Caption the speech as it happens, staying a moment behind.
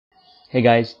Hey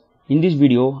guys, in this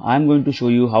video I am going to show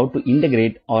you how to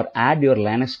integrate or add your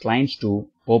Linux clients to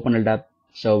OpenLDAP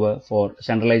server for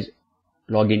centralized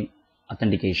login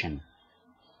authentication.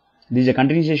 This is a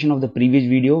continuation of the previous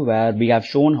video where we have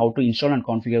shown how to install and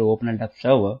configure OpenLDAP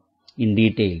server in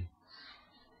detail.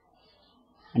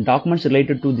 And documents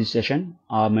related to this session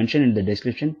are mentioned in the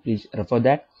description. Please refer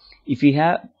that. If you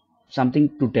have something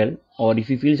to tell or if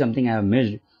you feel something I have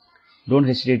missed, don't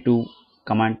hesitate to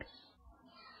comment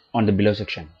on the below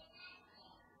section.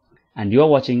 And you are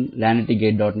watching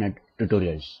LearnItGate.net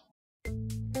tutorials.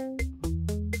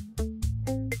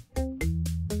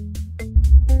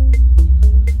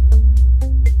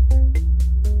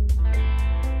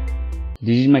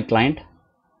 This is my client.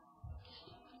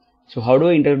 So how do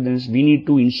I integrate this? We need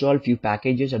to install few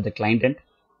packages at the client end,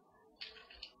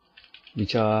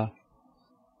 which are,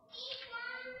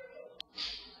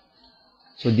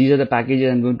 so these are the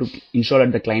packages I'm going to install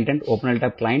at the client end: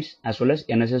 OpenLDAP clients as well as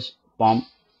NSS POM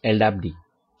LDAP-D.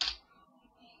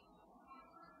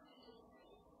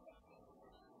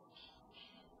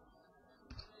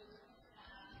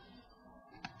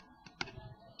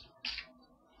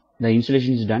 The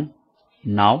installation is done.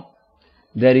 Now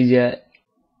there is a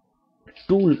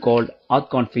tool called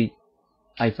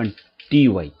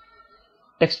authconfig-tui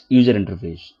text user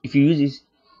interface. If you use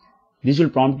this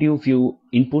will prompt you few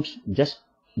inputs. Just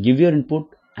give your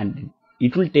input and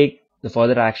it will take the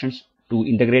further actions to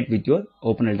integrate with your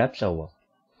OpenLDAP server.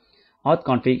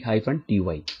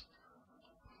 authconfig-tui.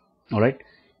 Alright,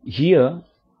 here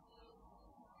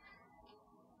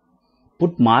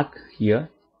put mark here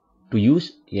to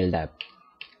use LDAP.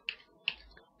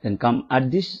 Then come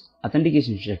at this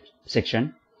authentication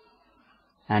section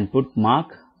and put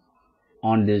mark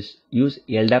on this use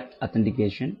LDAP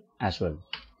authentication as well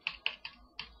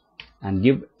and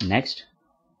give next.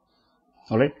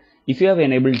 Alright, if you have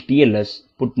enabled TLS,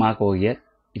 put mark over here.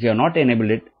 If you have not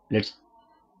enabled it, let's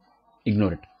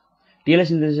ignore it.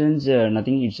 TLS in the sense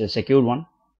nothing, it's a secure one.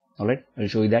 Alright, I'll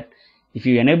show you that. If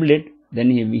you enable it,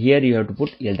 then here you have to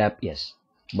put LDAP yes,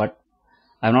 but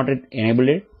I have not enabled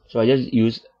it, so I just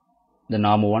use the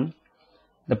normal one.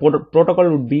 The protocol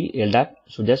would be LDAP,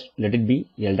 so just let it be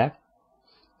LDAP.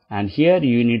 And here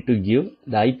you need to give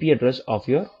the IP address of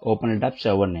your OpenLDAP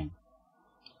server name.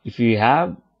 If you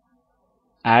have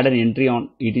add an entry on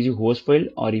etc host file,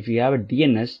 or if you have a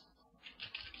DNS,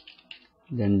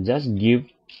 then just give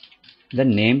the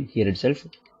name here itself,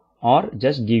 or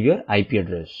just give your IP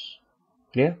address.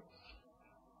 Clear?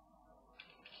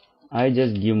 I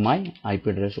just give my IP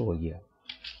address over here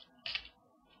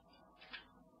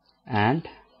and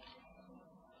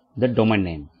the domain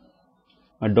name.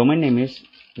 My domain name is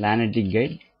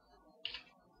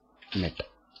LearnItGate.net.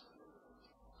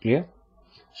 Clear?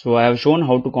 So I have shown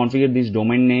how to configure this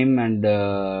domain name and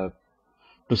to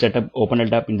set up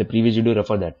OpenLDAP in the previous video.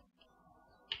 Refer that.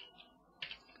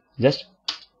 Just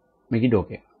make it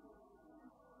okay.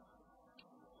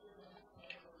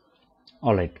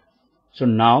 Alright, so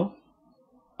now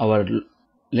our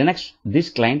Linux, this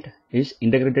client is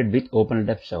integrated with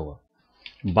OpenLDAP server.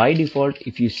 By default,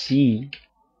 if you see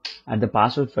at the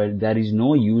password file, there is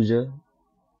no user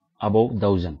above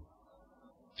 1000.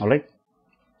 Alright,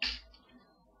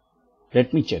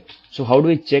 let me check. So how do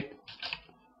I check?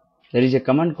 There is a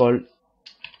command called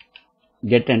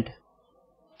getEnt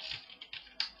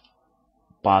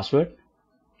password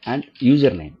and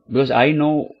username, because I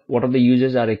know what are the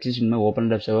users are exist in my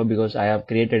OpenLDAP server because I have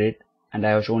created it and I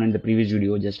have shown in the previous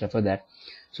video. Just refer that.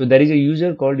 So there is a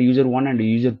user called user1 and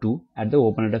user2 at the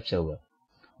OpenLDAP server,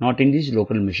 not in this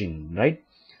local machine, right?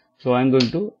 So I am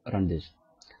going to run this.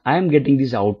 I am getting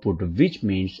this output, which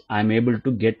means I am able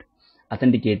to get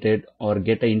authenticated or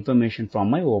get information from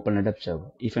my OpenLDAP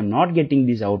server. If I am not getting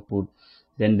this output,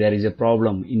 then there is a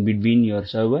problem in between your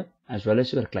server as well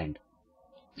as your client.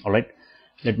 Alright,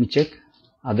 let me check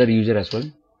other user as well.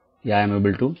 Yeah, I am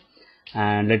able to.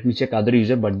 And let me check other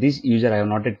user, but this user I have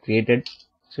not yet created,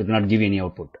 so it will not give any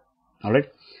output.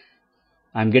 Alright,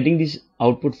 I am getting this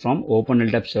output from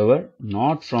OpenLDAP server,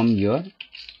 not from your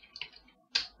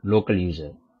local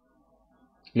user.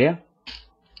 Clear?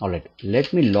 Alright,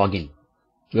 let me log in,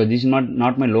 because this is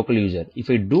not my local user. If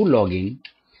I do log in,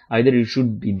 either it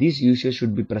should be this user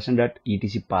should be present at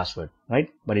etc password, right?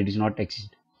 But it is not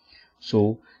exist.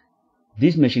 So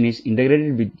this machine is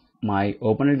integrated with my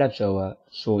OpenLDAP server.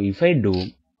 So if I do,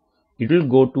 it will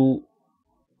go to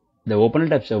the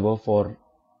OpenLDAP server for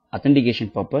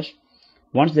authentication purpose.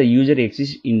 Once the user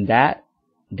exists in that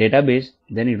database,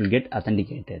 then it will get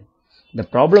authenticated. The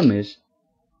problem is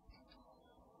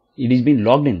it is being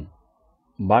logged in,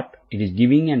 but it is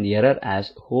giving an error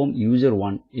as home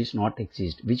user1 is not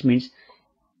exist, which means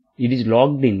it is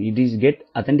logged in, it is get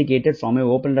authenticated from a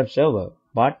OpenLDAP server,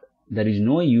 but there is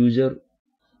no user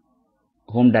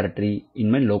home directory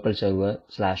in my local server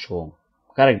 / home.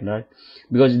 Correct, right?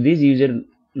 Because this user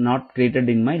not created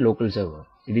in my local server,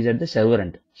 it is at the server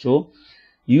end. So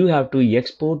you have to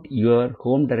export your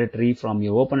home directory from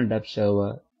your OpenLDAP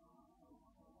server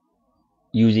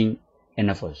using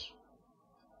NFS.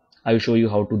 I will show you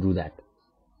how to do that.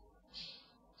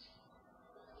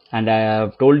 And I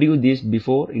have told you this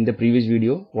before in the previous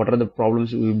video, what are the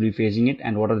problems we will be facing it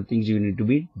and what are the things you need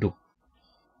to do.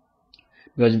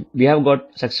 Because we have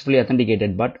got successfully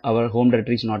authenticated, but our home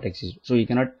directory is not exist. So you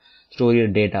cannot store your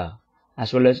data.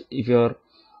 As well as if your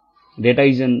data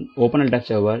is in OpenLDAP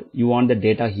server, you want the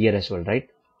data here as well, right?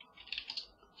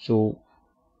 So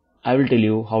I will tell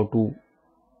you how to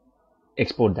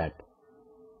export that.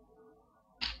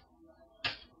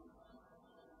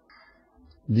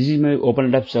 This is my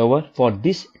OpenLDAP server. For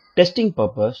this testing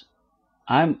purpose,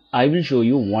 I will show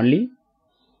you only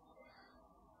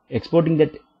exporting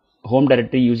that home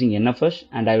directory using NFS,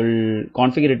 and I will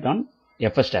configure it on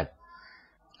FS tab.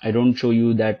 I don't show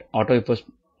you that auto FS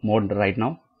mode right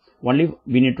now. Only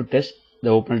we need to test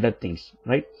the OpenLDAP things,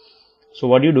 right? So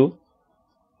what you do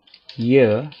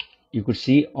here, you could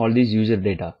see all these user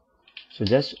data. So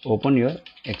just open your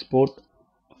export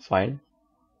file.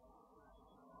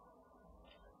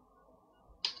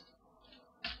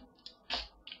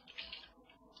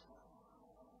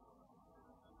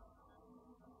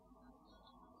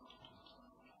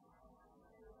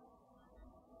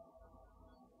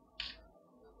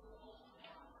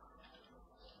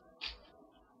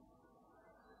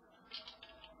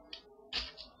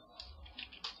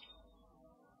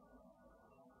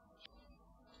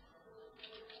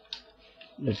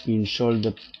 Let me install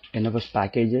the NFS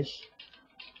packages.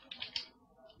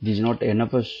 This is not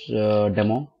NFS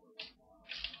demo.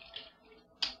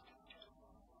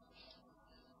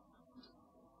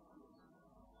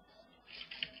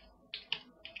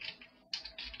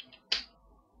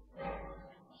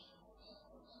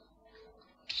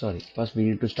 Sorry, first we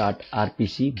need to start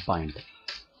RPC bind,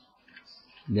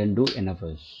 then do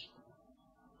NFS.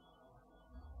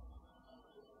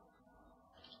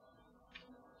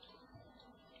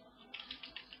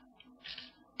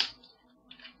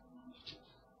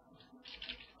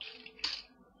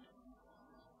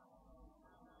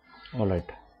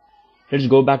 Alright, let's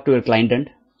go back to your client end.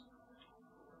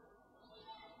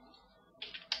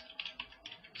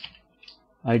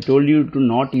 I told you to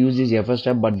not use this FS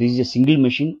tab, but this is a single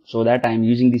machine, so that I am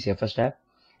using this FS tab.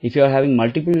 If you are having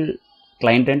multiple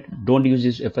client end, don't use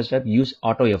this FS tab, use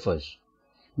auto FS,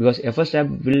 because FS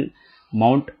tab will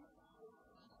mount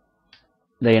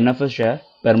the NFS share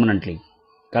permanently.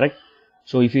 Correct?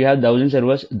 So if you have 1000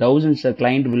 servers, thousands of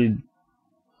client will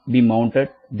be mounted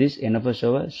this NFS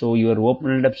server, so your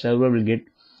OpenLDAP server will get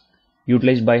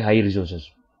utilized by high resources.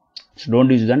 So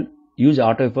don't use them, use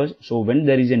auto FS. So when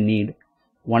there is a need,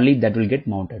 only that will get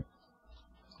mounted.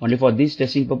 Only for this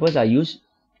testing purpose I use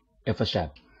FS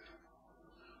tab.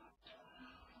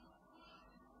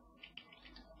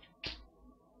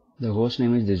 The host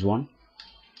name is this one.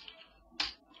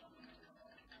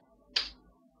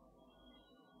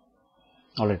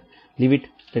 Alright, leave it.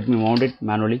 Let me mount it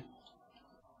manually.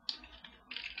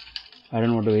 I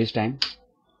don't want to waste time.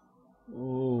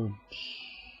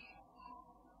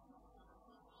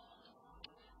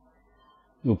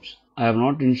 Oops, I have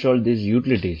not installed these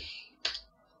utilities.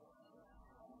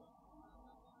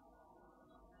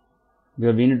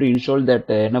 We need to install that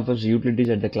NFS utilities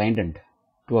at the client end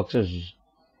to access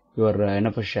your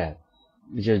NFS share,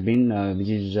 which has been which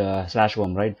is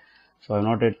 /home, right? So I have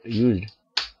not yet used.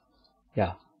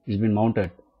 Yeah, it's been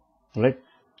mounted. Alright,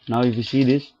 now if you see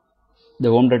this, the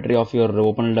home directory of your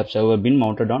OpenLDAP server been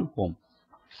mounted on home.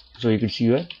 So you can see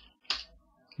your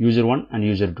user 1 and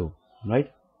user 2,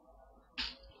 right?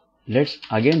 Let's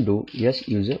again do yes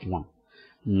user 1.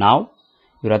 Now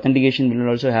your authentication will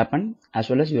also happen, as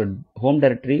well as your home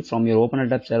directory from your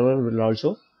OpenLDAP server will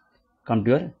also come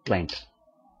to your client.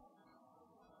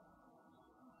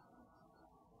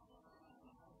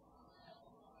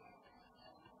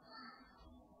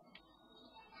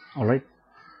 Alright,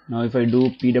 now if I do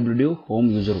pwd home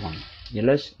user 1,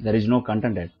 ls there is no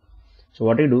content yet. So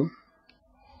what I do,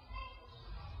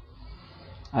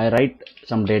 I write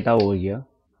some data over here,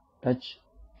 touch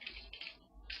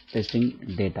testing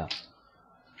data.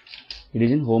 It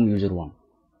is in home user 1,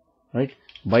 right?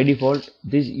 By default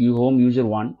this home user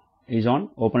 1 is on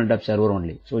OpenLDAP server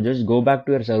only. So just go back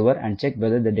to your server and check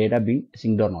whether the data being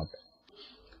synced or not.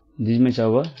 This is my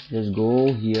server. Just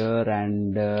go here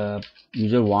and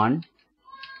user 1.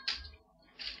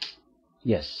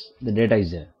 Yes, the data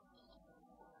is there.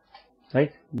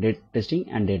 right? Testing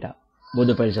and data, both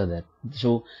the files are there.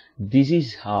 So this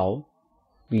is how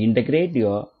we integrate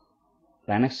your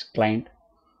Linux client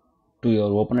to your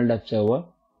OpenLDAP server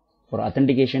for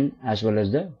authentication as well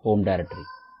as the home directory.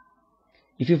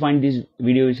 If you find this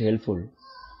video is helpful,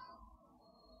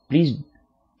 please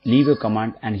leave a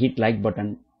comment and hit like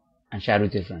button and share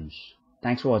with your friends.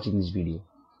 Thanks for watching this video.